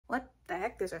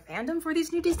there's a fandom for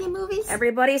these new Disney movies?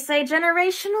 Everybody say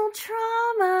generational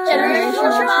trauma.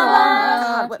 Generational trauma.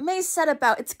 God, what May said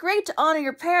about it's great to honor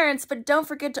your parents, but don't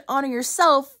forget to honor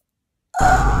yourself.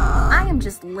 I am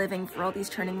just living for all these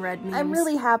turning red memes. I'm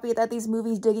really happy that these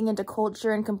movies digging into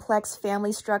culture and complex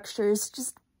family structures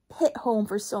just hit home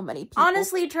for so many people.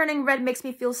 Honestly, turning red makes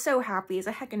me feel so happy as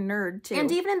a heckin' nerd, too. And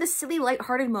even in the silly,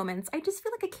 lighthearted moments, I just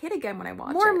feel like a kid again when I watch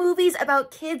it. More movies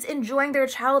about kids enjoying their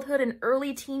childhood and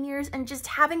early teen years and just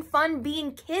having fun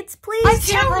being kids, please. I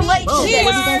can't relate to What do you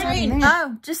guys this. have in there?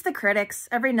 Oh, just the critics.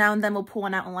 Every now and then we'll pull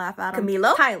one out and laugh at them.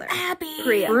 Camilo, Tyler, Abby,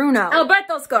 Priya, Bruno,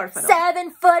 Alberto Scarfano,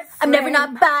 7 foot. I'm never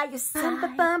not by your side. Get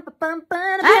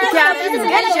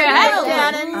your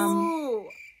head down.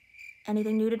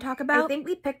 Anything new to talk about? I think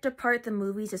we picked apart the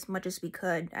movies as much as we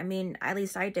could. I mean, at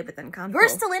least I did with Encanto. You're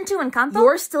still into Encanto?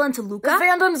 You're still into Luca? The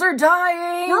fandoms are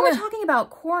dying. No, we're talking about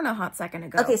Corn a hot second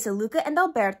ago. Okay, so Luca and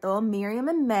Alberto, Miriam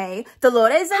and May,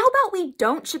 Dolores and... How about we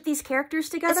don't ship these characters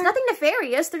together? It's nothing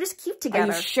nefarious. They're just cute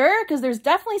together. Are you sure? Because there's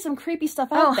definitely some creepy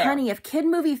stuff out there. Oh, honey, if kid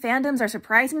movie fandoms are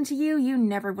surprising to you, you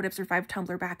never would have survived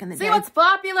Tumblr back in the day. See what's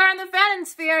popular in the fandom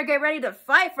sphere. Get ready to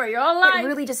fight for your life. It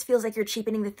really just feels like you're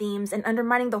cheapening the themes and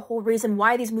undermining the whole reason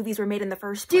why these movies were made in the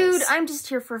first place. Dude, I'm just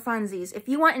here for funsies. If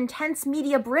you want intense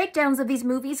media breakdowns of these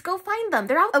movies, go find them.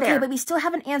 They're out there. Okay, but we still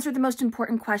haven't answered the most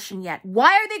important question yet.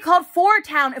 Why are they called Four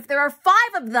Town if there are 5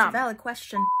 of them? It's a valid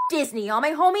question. Disney. All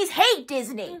my homies hate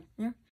Disney. Yeah.